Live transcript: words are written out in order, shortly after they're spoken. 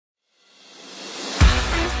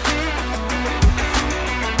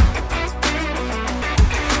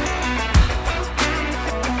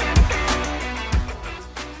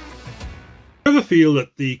feel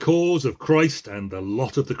that the cause of Christ and the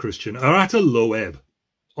lot of the Christian are at a low ebb,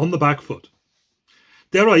 on the back foot.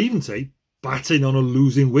 Dare I even say, batting on a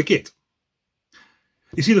losing wicket.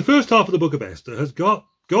 You see, the first half of the book of Esther has got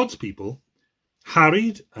God's people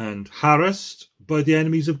harried and harassed by the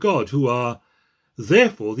enemies of God, who are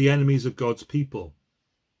therefore the enemies of God's people.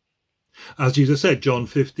 As Jesus said, John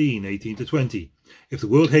 15:18-20, if the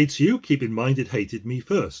world hates you, keep in mind it hated me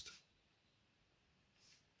first.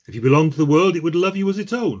 If you belong to the world, it would love you as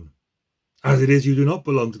its own. As it is, you do not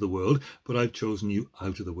belong to the world, but I've chosen you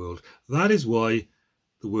out of the world. That is why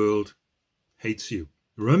the world hates you.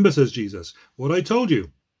 Remember, says Jesus, what I told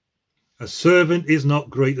you. A servant is not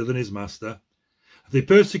greater than his master. If they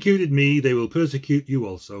persecuted me, they will persecute you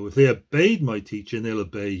also. If they obeyed my teaching, they'll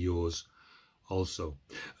obey yours also.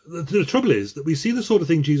 The trouble is that we see the sort of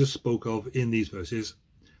thing Jesus spoke of in these verses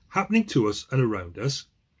happening to us and around us,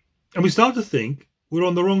 and we start to think we're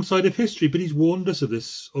on the wrong side of history, but he's warned us of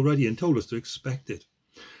this already and told us to expect it.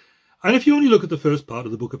 And if you only look at the first part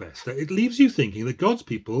of the book of Esther, it leaves you thinking that God's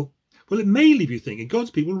people, well, it may leave you thinking God's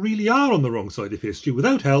people really are on the wrong side of history,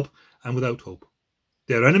 without help and without hope.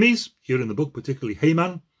 Their enemies, here in the book, particularly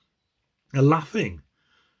Haman, are laughing,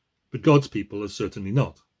 but God's people are certainly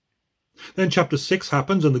not. Then chapter 6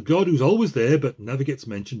 happens, and the God who's always there but never gets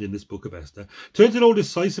mentioned in this book of Esther turns it all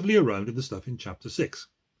decisively around in the stuff in chapter 6.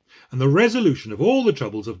 And the resolution of all the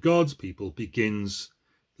troubles of God's people begins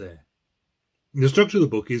there. The structure of the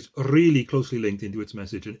book is really closely linked into its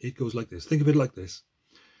message, and it goes like this. Think of it like this.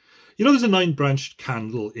 You know, there's a 9-branched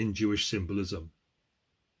candle in Jewish symbolism.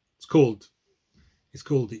 It's called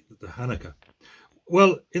the Hanukkah.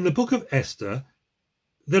 Well, in the book of Esther,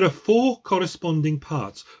 there are 4 corresponding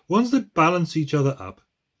parts, ones that balance each other up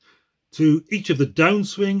to each of the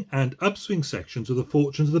downswing and upswing sections of the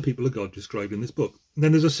fortunes of the people of God described in this book. And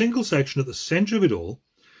then there's a single section at the centre of it all,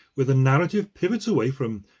 where the narrative pivots away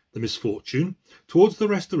from the misfortune towards the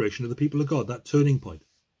restoration of the people of God, that turning point.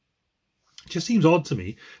 It just seems odd to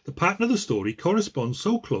me. The pattern of the story corresponds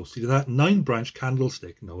so closely to that 9-branch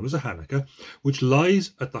candlestick known as a Hanukkah, which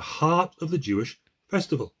lies at the heart of the Jewish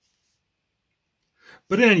festival.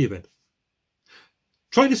 But in any event,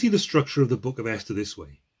 try to see the structure of the book of Esther this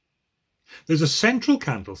way. There's a central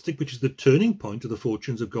candlestick, which is the turning point of the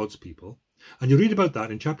fortunes of God's people, and you read about that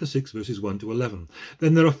in chapter 6, verses 1 to 11.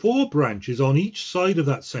 Then there are 4 branches on each side of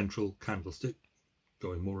that central candlestick,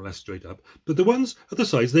 going more or less straight up, but the ones at the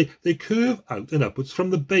sides, they curve out and upwards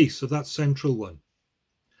from the base of that central one.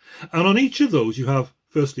 And on each of those you have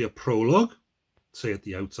firstly a prologue, say at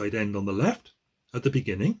the outside end on the left, at the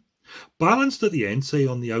beginning, balanced at the end, say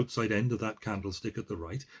on the outside end of that candlestick at the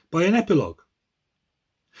right, by an epilogue.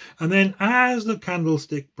 And then as the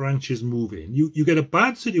candlestick branches move in, you get a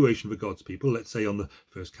bad situation for God's people, let's say on the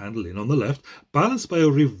first candle in on the left, balanced by a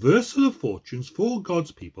reversal of fortunes for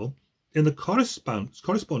God's people in the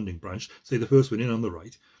corresponding branch, say the first one in on the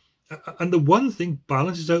right. And the one thing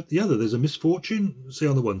balances out the other. There's a misfortune, say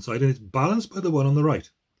on the one side, and it's balanced by the one on the right,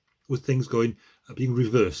 with things being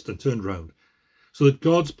reversed and turned round, so that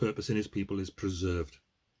God's purpose in his people is preserved.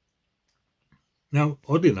 Now,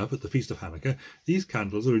 oddly enough, at the Feast of Hanukkah, these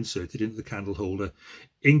candles are inserted into the candle holder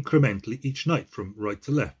incrementally each night from right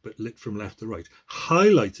to left, but lit from left to right,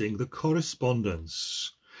 highlighting the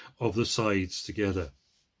correspondence of the sides together.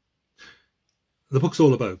 The book's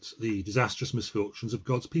all about the disastrous misfortunes of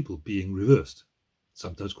God's people being reversed,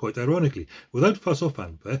 sometimes quite ironically, without fuss or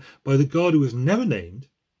fanfare, by the God who is never named,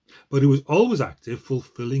 but who is always active,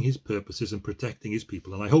 fulfilling his purposes and protecting his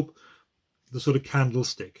people. And I hope the sort of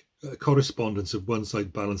candlestick correspondence of one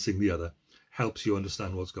side balancing the other helps you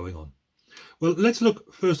understand what's going on. Well, let's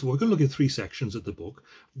look, first of all, we're going to look in 3 sections at the book.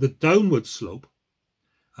 The downward slope,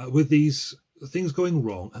 with these things going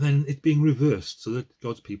wrong, and then it being reversed so that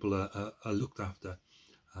God's people are looked after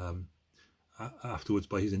afterwards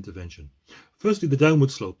by his intervention. Firstly, the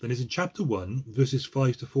downward slope then is in chapter 1, verses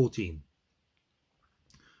 5 to 14.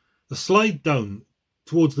 The slide down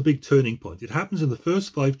towards the big turning point, it happens in the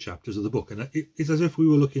first 5 chapters of the book, and it's as if we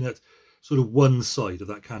were looking at sort of one side of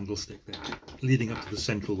that candlestick there, leading up to the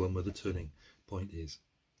central one where the turning point is.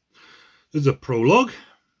 There's a prologue,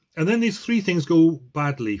 and then these 3 things go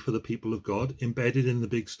badly for the people of God, embedded in the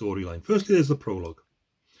big storyline. Firstly, there's the prologue.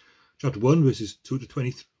 Chapter 1, verses 2 to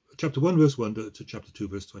 23. Chapter 1, verse 1 to chapter 2,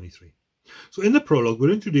 verse 23. So in the prologue,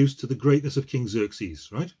 we're introduced to the greatness of King Xerxes,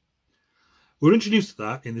 right? We're introduced to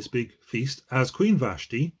that in this big feast as Queen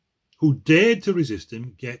Vashti, who dared to resist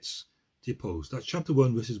him, gets deposed. That's chapter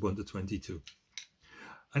 1, verses 1 to 22.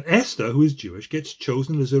 And Esther, who is Jewish, gets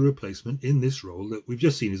chosen as a replacement in this role that we've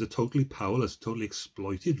just seen is a totally powerless, totally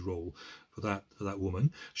exploited role for for that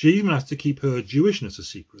woman. She even has to keep her Jewishness a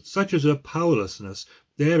secret, such as her powerlessness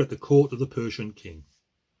there at the court of the Persian king.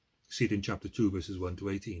 See it in chapter 2, verses 1 to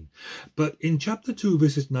 18. But in chapter 2,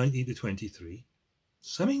 verses 19 to 23,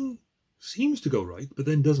 something seems to go right, but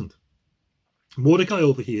then doesn't. Mordecai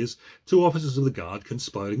overhears two officers of the guard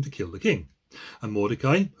conspiring to kill the king. And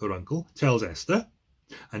Mordecai, her uncle, tells Esther,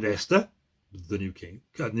 and Esther, the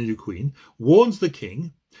new queen, warns the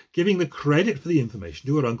king, giving the credit for the information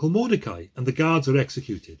to her uncle Mordecai, and the guards are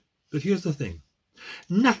executed. But here's the thing.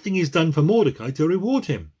 Nothing is done for Mordecai to reward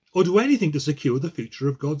him, or do anything to secure the future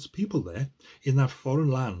of God's people there in that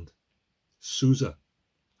foreign land, Susa,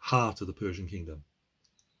 heart of the Persian kingdom.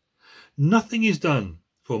 Nothing is done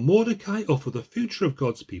for Mordecai or for the future of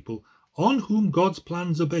God's people on whom God's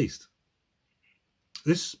plans are based.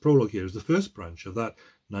 This prologue here is the first branch of that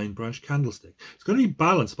 9-branch candlestick. It's going to be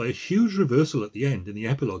balanced by a huge reversal at the end in the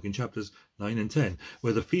epilogue in chapters 9 and 10,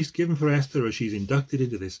 where the feast given for Esther as she's inducted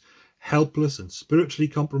into this helpless and spiritually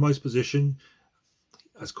compromised position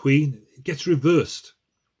as queen, it gets reversed.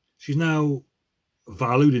 She's now a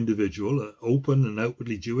valued individual, open and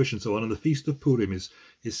outwardly Jewish and so on, and the Feast of Purim is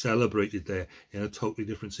celebrated there in a totally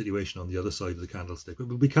different situation on the other side of the candlestick. But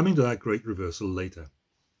we'll be coming to that great reversal later.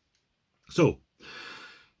 So,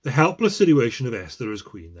 the helpless situation of Esther as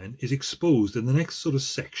queen then is exposed in the next sort of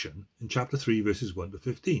section in chapter 3 verses 1 to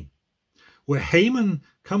 15, where Haman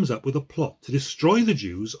comes up with a plot to destroy the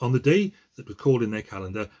Jews on the day that was called in their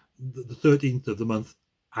calendar the 13th of the month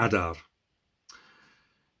Adar.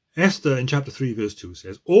 Esther in chapter 3 verse 2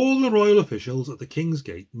 says, all the royal officials at the king's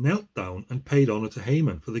gate knelt down and paid honour to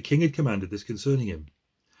Haman, for the king had commanded this concerning him.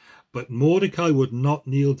 But Mordecai would not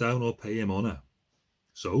kneel down or pay him honour.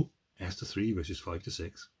 So, Esther 3 verses 5 to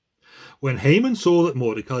 6. When Haman saw that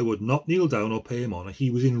Mordecai would not kneel down or pay him honour, he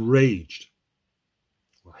was enraged.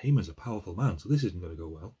 Well, Haman's a powerful man, so this isn't going to go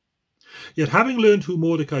well. Yet having learned who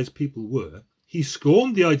Mordecai's people were, he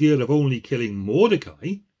scorned the idea of only killing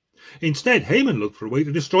Mordecai. Instead, Haman looked for a way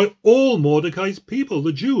to destroy all Mordecai's people,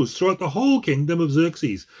 the Jews, throughout the whole kingdom of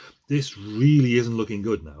Xerxes. This really isn't looking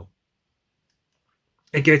good now.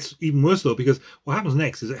 It gets even worse, though, because what happens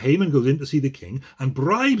next is that Haman goes in to see the king and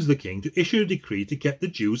bribes the king to issue a decree to get the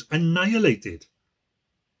Jews annihilated.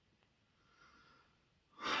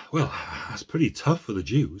 Well, that's pretty tough for the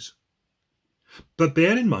Jews. But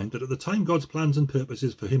bear in mind that at the time God's plans and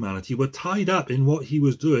purposes for humanity were tied up in what he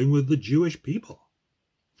was doing with the Jewish people.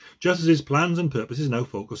 Just as his plans and purposes now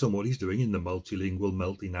focus on what he's doing in the multilingual,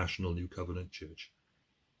 multinational New Covenant Church.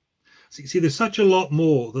 See, there's such a lot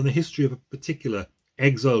more than the history of a particular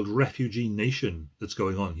exiled refugee nation that's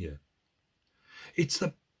going on here. It's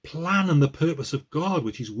the plan and the purpose of God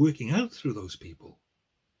which he's working out through those people.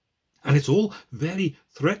 And it's all very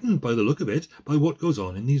threatened by the look of it, by what goes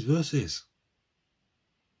on in these verses.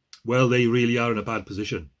 Well, they really are in a bad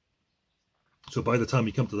position. So by the time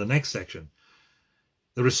we come to the next section,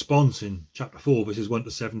 the response in chapter 4, verses 1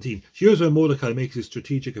 to 17, here's where Mordecai makes his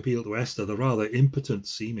strategic appeal to Esther, the rather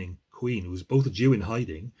impotent-seeming queen, who's both a Jew in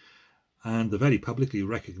hiding and the very publicly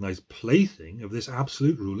recognized plaything of this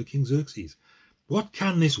absolute ruler, King Xerxes. What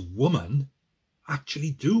can this woman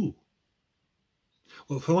actually do?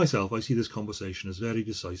 Well, for myself, I see this conversation as very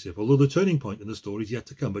decisive, although the turning point in the story is yet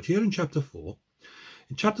to come. But here in chapter 4,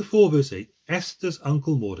 verse 8, Esther's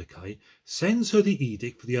uncle Mordecai sends her the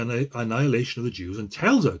edict for the annihilation of the Jews and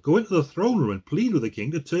tells her, go into the throne room and plead with the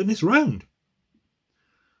king to turn this round.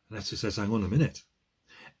 And Esther says, hang on a minute.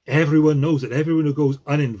 Everyone knows that everyone who goes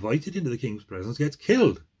uninvited into the king's presence gets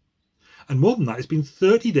killed. And more than that, it's been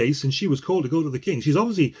 30 days since she was called to go to the king. She's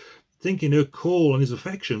obviously thinking her call on his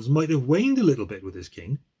affections might have waned a little bit with this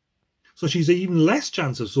king. So she's even less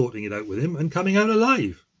chance of sorting it out with him and coming out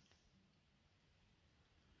alive.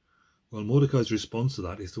 Well, Mordecai's response to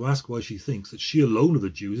that is to ask why she thinks that she alone of the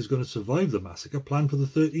Jews is going to survive the massacre planned for the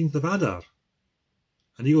 13th of Adar.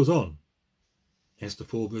 And he goes on. Esther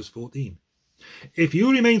 4 verse 14. If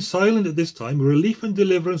you remain silent at this time, relief and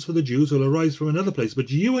deliverance for the Jews will arise from another place,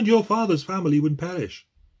 but you and your father's family would perish.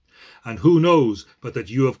 And who knows but that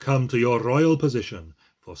you have come to your royal position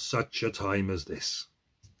for such a time as this.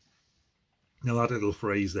 Now that little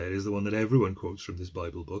phrase there is the one that everyone quotes from this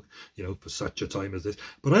Bible book, for such a time as this.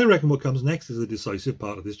 But I reckon what comes next is the decisive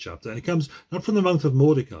part of this chapter, and it comes not from the mouth of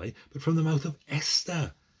Mordecai, but from the mouth of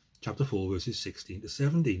Esther. Chapter 4, verses 16 to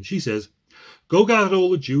 17. She says, go gather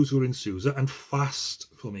all the Jews who are in Susa and fast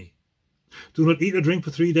for me. Do not eat or drink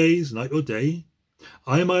for 3 days, night or day.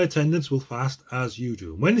 I and my attendants will fast as you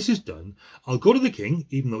do. When this is done, I'll go to the king,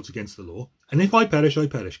 even though it's against the law, and if I perish, I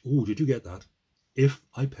perish. Oh, did you get that? If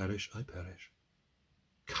I perish, I perish.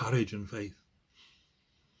 Courage and faith.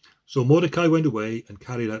 So Mordecai went away and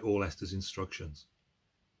carried out all Esther's instructions.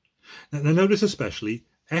 Now notice especially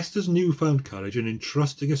Esther's newfound courage in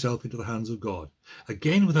entrusting herself into the hands of God,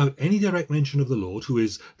 again without any direct mention of the Lord, who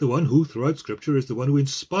is the one who, throughout Scripture, is the one who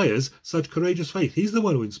inspires such courageous faith. He's the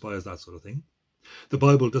one who inspires that sort of thing. The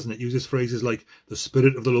Bible, doesn't it, uses phrases like the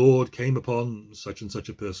Spirit of the Lord came upon such and such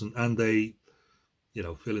a person, and they,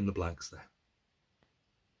 fill in the blanks there.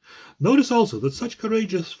 Notice also that such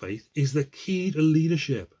courageous faith is the key to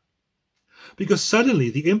leadership, because suddenly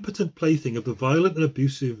the impotent plaything of the violent and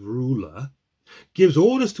abusive ruler gives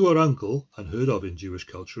orders to her uncle, unheard of in Jewish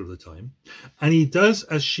culture of the time, and he does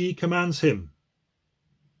as she commands him.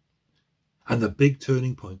 And the big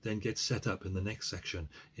turning point then gets set up in the next section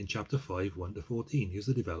in chapter 5, 1-14. Here's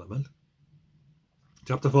the development.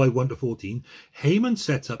 Chapter 5, 1-14, Haman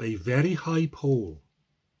sets up a very high pole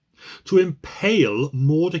to impale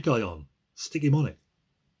Mordecai on, stick him on it,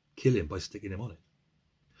 kill him by sticking him on it.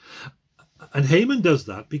 And Haman does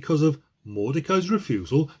that because of Mordecai's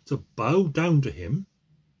refusal to bow down to him.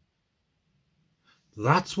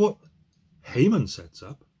 That's what Haman sets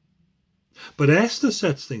up. But Esther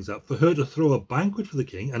sets things up for her to throw a banquet for the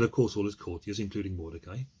king, and of course all his courtiers, including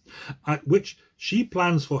Mordecai, at which she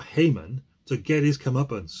plans for Haman to get his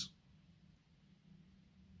comeuppance.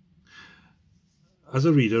 As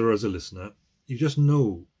a reader or as a listener, you just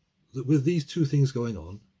know that with these two things going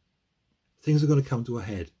on, things are going to come to a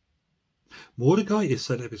head. Mordecai is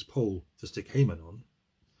set up his pole to stick Haman on,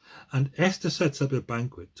 and Esther sets up a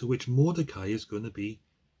banquet to which Mordecai is going to be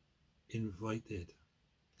invited.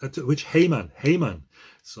 To which Haman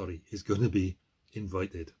is going to be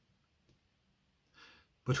invited.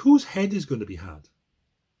 But whose head is going to be had?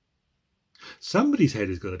 Somebody's head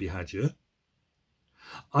is going to be had here.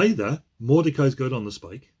 Either Mordecai's going on the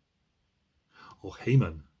spike, or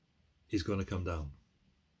Haman is going to come down.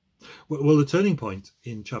 Well, the turning point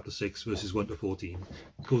in chapter 6, verses 1-14,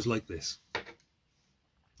 goes like this.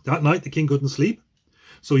 That night the king couldn't sleep,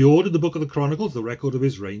 so he ordered the book of the Chronicles, the record of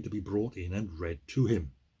his reign, to be brought in and read to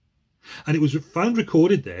him. And it was found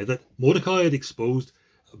recorded there that Mordecai had exposed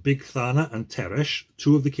Bigthana and Teresh,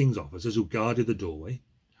 two of the king's officers who guarded the doorway,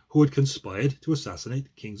 who had conspired to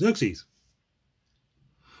assassinate King Xerxes.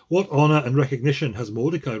 What honour and recognition has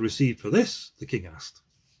Mordecai received for this? The king asked.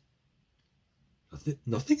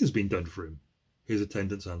 Nothing has been done for him, his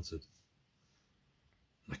attendants answered.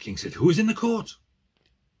 The king said, who is in the court?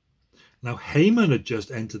 Now Haman had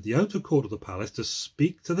just entered the outer court of the palace to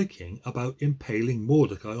speak to the king about impaling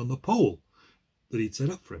Mordecai on the pole that he'd set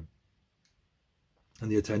up for him.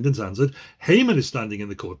 And the attendants answered, Haman is standing in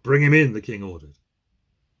the court. Bring him in, the king ordered.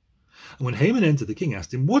 And when Haman entered, the king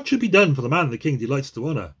asked him, what should be done for the man the king delights to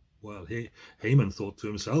honour? Well, Haman thought to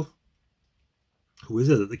himself, who is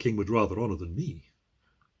it that the king would rather honour than me?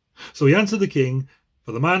 So he answered the king,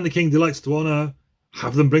 for the man the king delights to honour,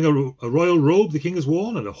 have them bring a royal robe the king has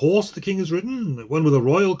worn, and a horse the king has ridden, one with a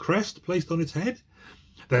royal crest placed on its head.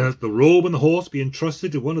 Then let the robe and the horse be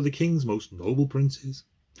entrusted to one of the king's most noble princes.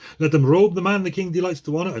 Let them robe the man the king delights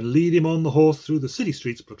to honour, and lead him on the horse through the city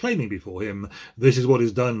streets, proclaiming before him, this is what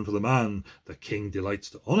is done for the man the king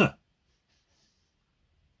delights to honour.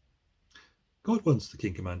 Go at once, the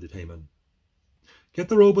king commanded Haman. Get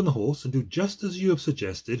the robe and the horse, and do just as you have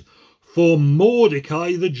suggested, for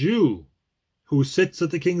Mordecai the Jew, who sits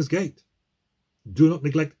at the king's gate. Do not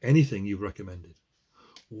neglect anything you've recommended.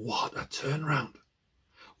 What a turnaround!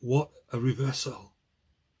 What a reversal!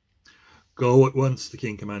 Go at once, the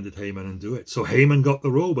king commanded Haman, and do it. So Haman got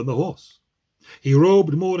the robe and the horse. He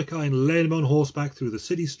robed Mordecai and led him on horseback through the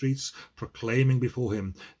city streets, proclaiming before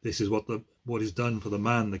him, this is what is done for the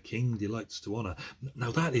man the king delights to honour.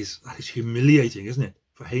 Now that is humiliating, isn't it,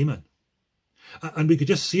 for Haman? And we could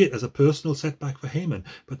just see it as a personal setback for Haman,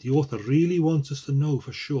 but the author really wants us to know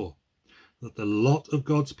for sure that the lot of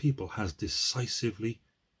God's people has decisively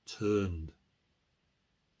turned.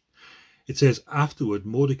 It says, afterward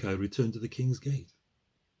Mordecai returned to the king's gate.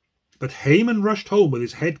 But Haman rushed home with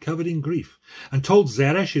his head covered in grief, and told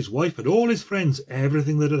Zeresh, his wife, and all his friends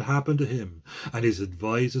everything that had happened to him. And his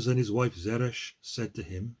advisers and his wife Zeresh said to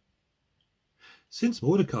him, since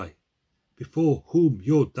Mordecai, before whom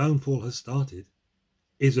your downfall has started,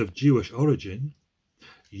 is of Jewish origin,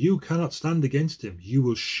 you cannot stand against him. You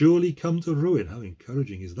will surely come to ruin. How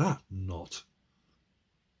encouraging is that not?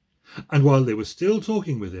 And while they were still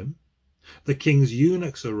talking with him, the king's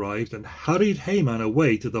eunuchs arrived and hurried Haman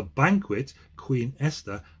away to the banquet Queen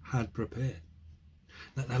Esther had prepared.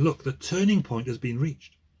 Now look, the turning point has been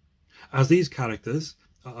reached, as these characters,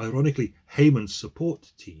 ironically Haman's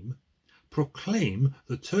support team, proclaim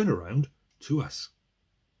the turnaround to us.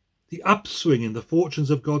 The upswing in the fortunes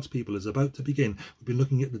of God's people is about to begin. We've been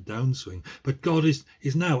looking at the downswing, but God is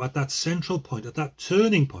now at that central point, at that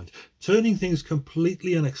turning point, turning things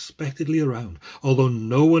completely unexpectedly around, although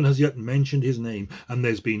no one has yet mentioned his name and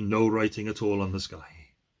there's been no writing at all on the sky.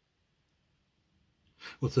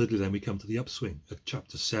 Well, thirdly, then we come to the upswing at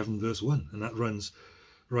chapter 7, verse 1, and that runs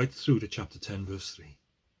right through to chapter 10, verse 3.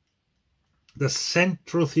 The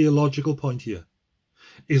central theological point here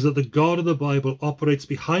is that the God of the Bible operates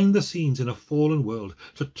behind the scenes in a fallen world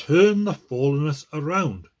to turn the fallenness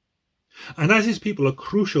around. And as his people are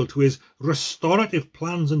crucial to his restorative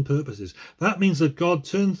plans and purposes, that means that God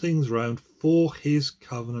turns things around for his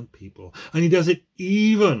covenant people. And he does it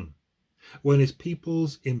even when his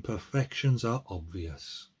people's imperfections are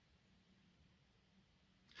obvious.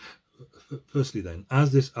 Firstly then,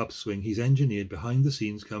 as this upswing he's engineered behind the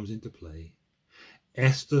scenes comes into play,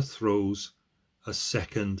 Esther throws a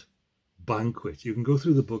second banquet. You can go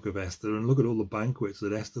through the book of Esther and look at all the banquets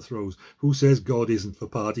that Esther throws. Who says God isn't for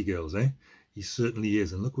party girls, eh? He certainly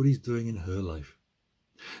is, and look what he's doing in her life.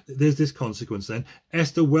 There's this consequence then.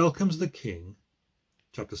 Esther welcomes the king,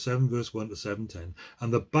 chapter 7, verse 1 to 7:10,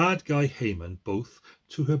 and the bad guy Haman both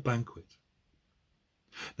to her banquet.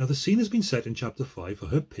 Now the scene has been set in chapter 5 for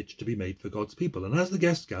her pitch to be made for God's people, and as the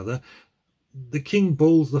guests gather, the king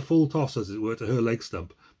bowls the full toss, as it were, to her leg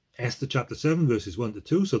stump. Esther chapter 7 verses 1 to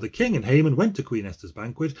 2. So the king and Haman went to Queen Esther's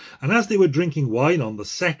banquet, and as they were drinking wine on the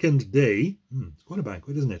second day, it's quite a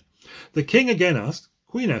banquet, isn't it? The king again asked,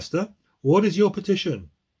 Queen Esther, what is your petition?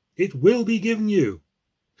 It will be given you.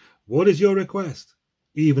 What is your request?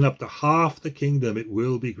 Even up to half the kingdom it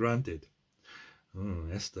will be granted.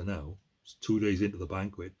 Esther now, it's 2 days into the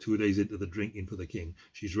banquet, 2 days into the drinking for the king,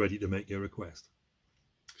 she's ready to make her request.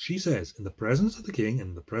 She says, in the presence of the king and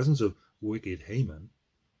in the presence of wicked Haman,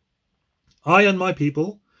 I and my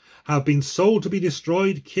people have been sold to be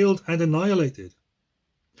destroyed, killed, and annihilated.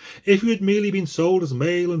 If you had merely been sold as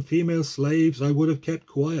male and female slaves, I would have kept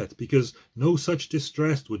quiet, because no such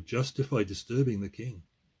distress would justify disturbing the king.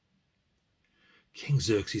 King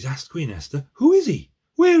Xerxes asked Queen Esther, who is he?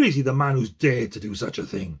 Where is he, the man who's dared to do such a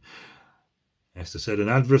thing? Esther said, an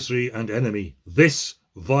adversary and enemy, this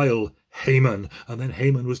vile Haman. And then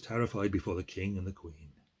Haman was terrified before the king and the queen.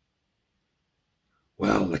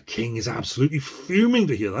 Well, the king is absolutely fuming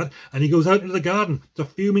to hear that, and he goes out into the garden to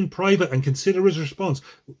fume in private and consider his response,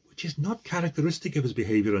 which is not characteristic of his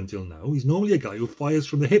behaviour until now. He's normally a guy who fires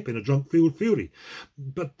from the hip in a drunk-fueled fury.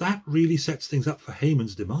 But that really sets things up for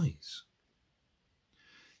Haman's demise.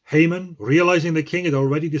 Haman, realising the king had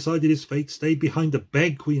already decided his fate, stayed behind to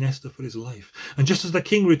beg Queen Esther for his life. And just as the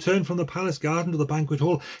king returned from the palace garden to the banquet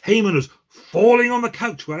hall, Haman was falling on the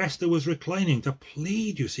couch where Esther was reclining to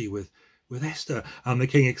plead, you see, with Esther. And the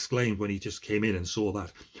king exclaimed when he just came in and saw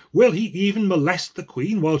that, will he even molest the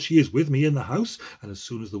queen while she is with me in the house? And as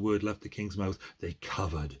soon as the word left the king's mouth, they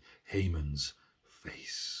covered Haman's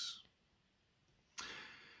face.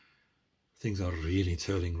 Things are really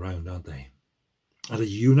turning round, aren't they? And a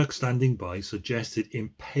eunuch standing by suggested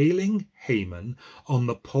impaling Haman on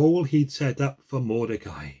the pole he'd set up for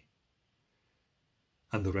Mordecai.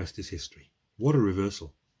 And the rest is history. What a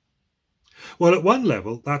reversal. Well, at one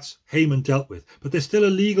level, that's Haman dealt with, but there's still a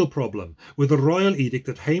legal problem with the royal edict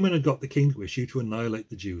that Haman had got the king to issue to annihilate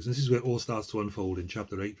the Jews. This is where it all starts to unfold in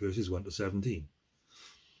chapter 8, verses 1 to 17.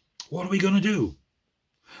 What are we going to do?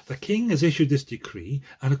 The king has issued this decree,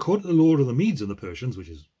 and according to the law of the Medes and the Persians, which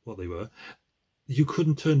is what they were, you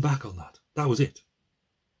couldn't turn back on that. That was it.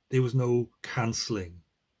 There was no cancelling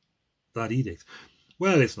that edict.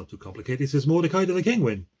 Well, it's not too complicated. It says Mordecai to the king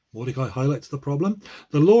when Mordecai highlights the problem.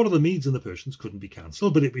 The law of the Medes and the Persians couldn't be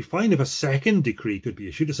cancelled, but it'd be fine if a second decree could be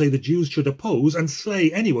issued to say the Jews should oppose and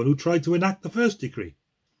slay anyone who tried to enact the first decree.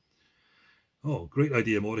 Oh, great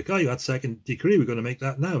idea, Mordecai. That second decree, we're going to make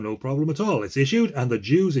that now. No problem at all. It's issued, and the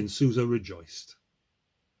Jews in Susa rejoiced.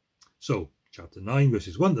 So, chapter 9,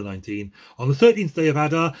 verses 1 to 19. On the 13th day of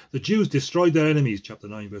Adar, the Jews destroyed their enemies, chapter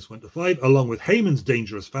 9, verse 1 to 5, along with Haman's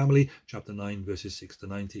dangerous family, chapter 9, verses 6 to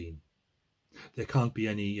 19. There can't be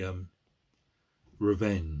any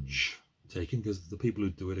revenge taken because the people who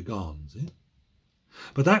do it are gone. See?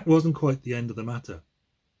 But that wasn't quite the end of the matter,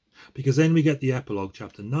 because then we get the epilogue,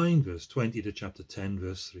 chapter 9, verse 20 to chapter 10,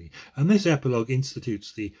 verse 3. And this epilogue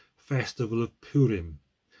institutes the festival of Purim,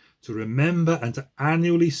 to remember and to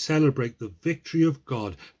annually celebrate the victory of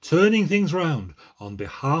God, turning things round on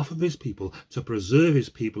behalf of his people to preserve his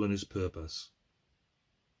people and his purpose.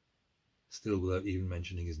 Still without even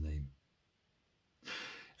mentioning his name.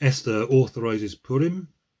 Esther authorises Purim.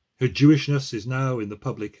 Her Jewishness is now in the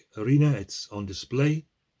public arena. It's on display.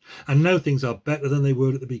 And now things are better than they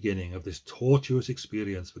were at the beginning of this tortuous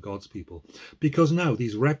experience for God's people, because now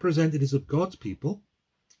these representatives of God's people,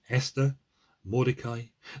 Esther, Mordecai,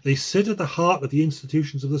 they sit at the heart of the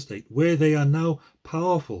institutions of the state, where they are now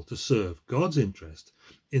powerful to serve God's interest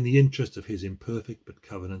in the interest of his imperfect but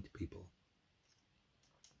covenant people.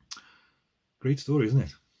 Great story, isn't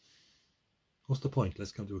it? What's the point?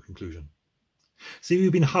 Let's come to a conclusion. See,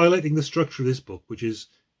 we've been highlighting the structure of this book, which is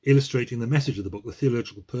illustrating the message of the book, the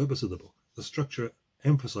theological purpose of the book. The structure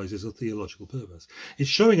emphasizes a theological purpose. It's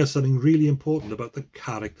showing us something really important about the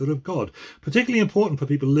character of God, particularly important for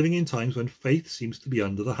people living in times when faith seems to be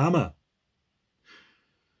under the hammer.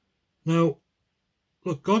 Now,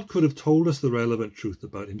 look, God could have told us the relevant truth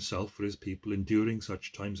about himself for his people enduring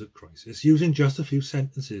such times of crisis, using just a few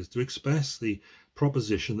sentences to express the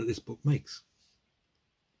proposition that this book makes.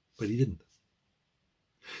 But he didn't.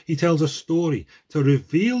 He tells a story to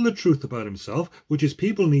reveal the truth about himself, which his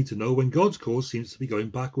people need to know when God's cause seems to be going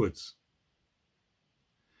backwards.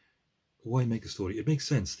 Why make a story? It makes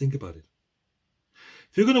sense. Think about it.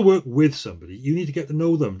 If you're going to work with somebody, you need to get to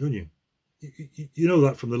know them, don't you? You know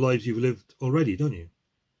that from the lives you've lived already, don't you?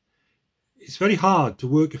 It's very hard to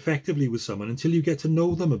work effectively with someone until you get to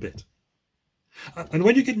know them a bit. And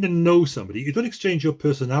when you're getting to know somebody, you don't exchange your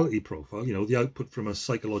personality profile, you know, the output from a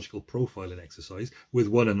psychological profiling exercise, with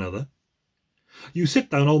one another. You sit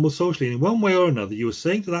down almost socially, and in one way or another, you are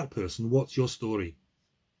saying to that person, what's your story?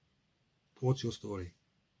 What's your story?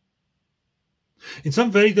 In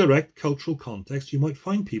some very direct cultural context, you might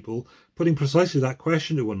find people putting precisely that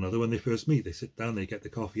question to one another when they first meet. They sit down, they get the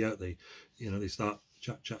coffee out, they start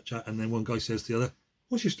chat, and then one guy says to the other,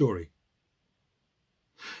 what's your story?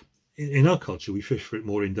 In our culture, we fish for it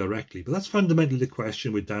more indirectly, but that's fundamentally the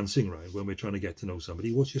question we're dancing around when we're trying to get to know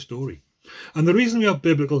somebody. What's your story? And the reason we have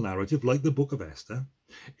biblical narrative, like the book of Esther,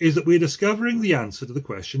 is that we're discovering the answer to the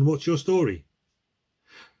question, what's your story?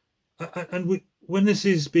 And when this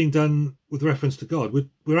is being done with reference to God,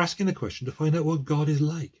 we're asking the question to find out what God is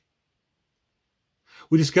like.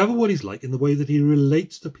 We discover what he's like in the way that he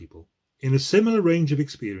relates to people in a similar range of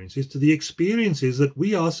experiences to the experiences that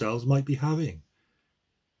we ourselves might be having.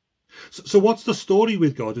 So what's the story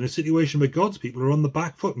with God in a situation where God's people are on the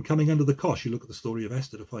back foot and coming under the cosh? You look at the story of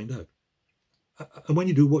Esther to find out. And when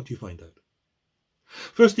you do, what do you find out?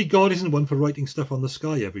 Firstly, God isn't one for writing stuff on the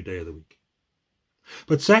sky every day of the week.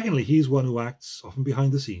 But secondly, he's one who acts, often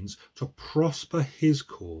behind the scenes, to prosper his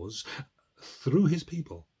cause through his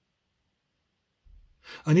people.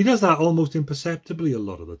 And he does that almost imperceptibly a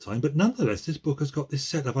lot of the time, but nonetheless this book has got this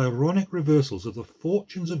set of ironic reversals of the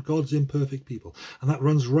fortunes of God's imperfect people, and that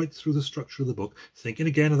runs right through the structure of the book, thinking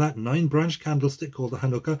again of that 9-branch candlestick called the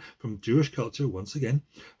Hanukkah from Jewish culture once again.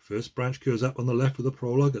 First branch goes up on the left with a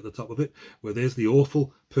prologue at the top of it, where there's the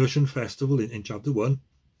awful Persian festival in chapter 1.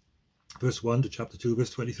 Verse 1 to chapter 2, verse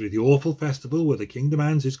 23, the awful festival where the king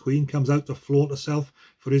demands his queen comes out to flaunt herself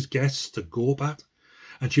for his guests to gawp at.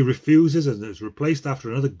 And she refuses and is replaced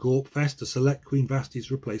after another Gawp Fest to select Queen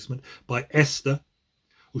Vashti's replacement by Esther,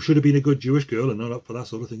 who should have been a good Jewish girl and not up for that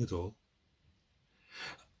sort of thing at all.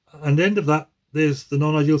 And end of that, there's the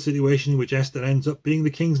non-ideal situation in which Esther ends up being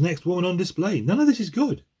the king's next woman on display. None of this is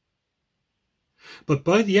good. But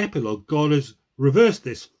by the epilogue, God has reversed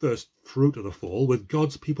this first fruit of the fall, with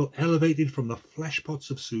God's people elevated from the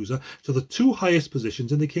fleshpots of Susa to the 2 highest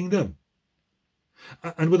positions in the kingdom.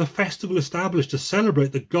 And with a festival established to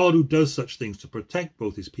celebrate the God who does such things to protect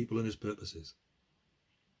both his people and his purposes.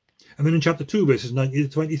 And then in chapter 2, verses 19 to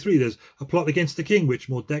 23, there's a plot against the king, which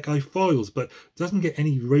Mordecai foils, but doesn't get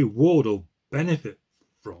any reward or benefit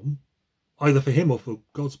from, either for him or for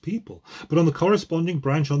God's people. But on the corresponding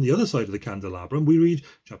branch on the other side of the candelabrum, we read,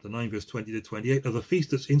 chapter 9, verse 20 to 28, of the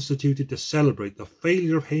feast that's instituted to celebrate the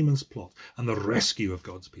failure of Haman's plot and the rescue of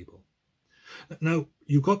God's people. Now,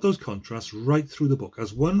 you've got those contrasts right through the book,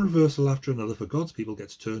 as one reversal after another for God's people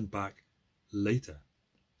gets turned back later.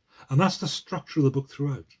 And that's the structure of the book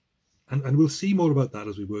throughout. And we'll see more about that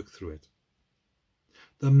as we work through it.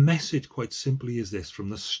 The message, quite simply, is this from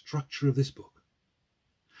the structure of this book.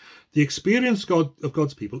 The experience of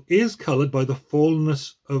God's people is coloured by the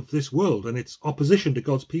fallenness of this world and its opposition to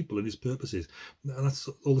God's people and his purposes. And that's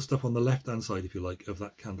all the stuff on the left-hand side, if you like, of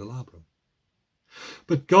that candelabrum.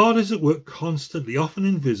 But God is at work constantly, often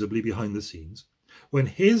invisibly behind the scenes, when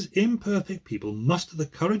his imperfect people muster the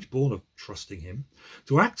courage born of trusting him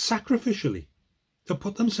to act sacrificially, to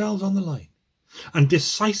put themselves on the line, and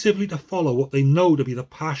decisively to follow what they know to be the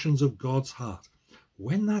passions of God's heart.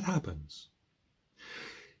 When that happens,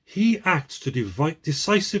 he acts to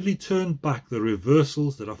decisively turn back the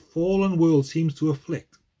reversals that a fallen world seems to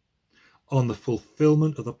afflict on the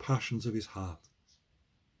fulfillment of the passions of his heart.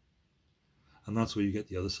 And that's where you get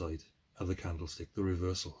the other side of the candlestick, the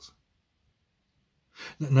reversals.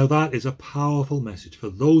 Now that is a powerful message for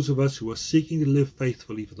those of us who are seeking to live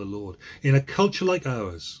faithfully for the Lord in a culture like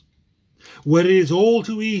ours, where it is all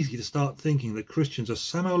too easy to start thinking that Christians are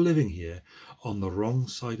somehow living here on the wrong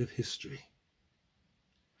side of history.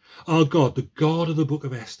 Our God, the God of the book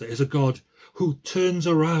of Esther, is a God who turns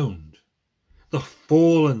around the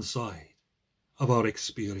fallen side of our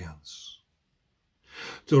experience,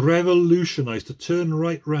 to revolutionize, to turn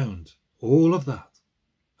right round all of that,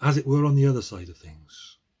 as it were, on the other side of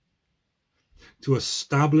things, to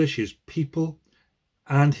establish his people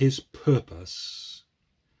and his purpose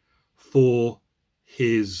for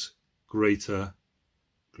his greater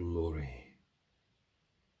glory.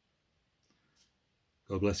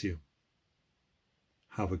 God bless you.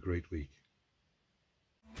 Have a great week.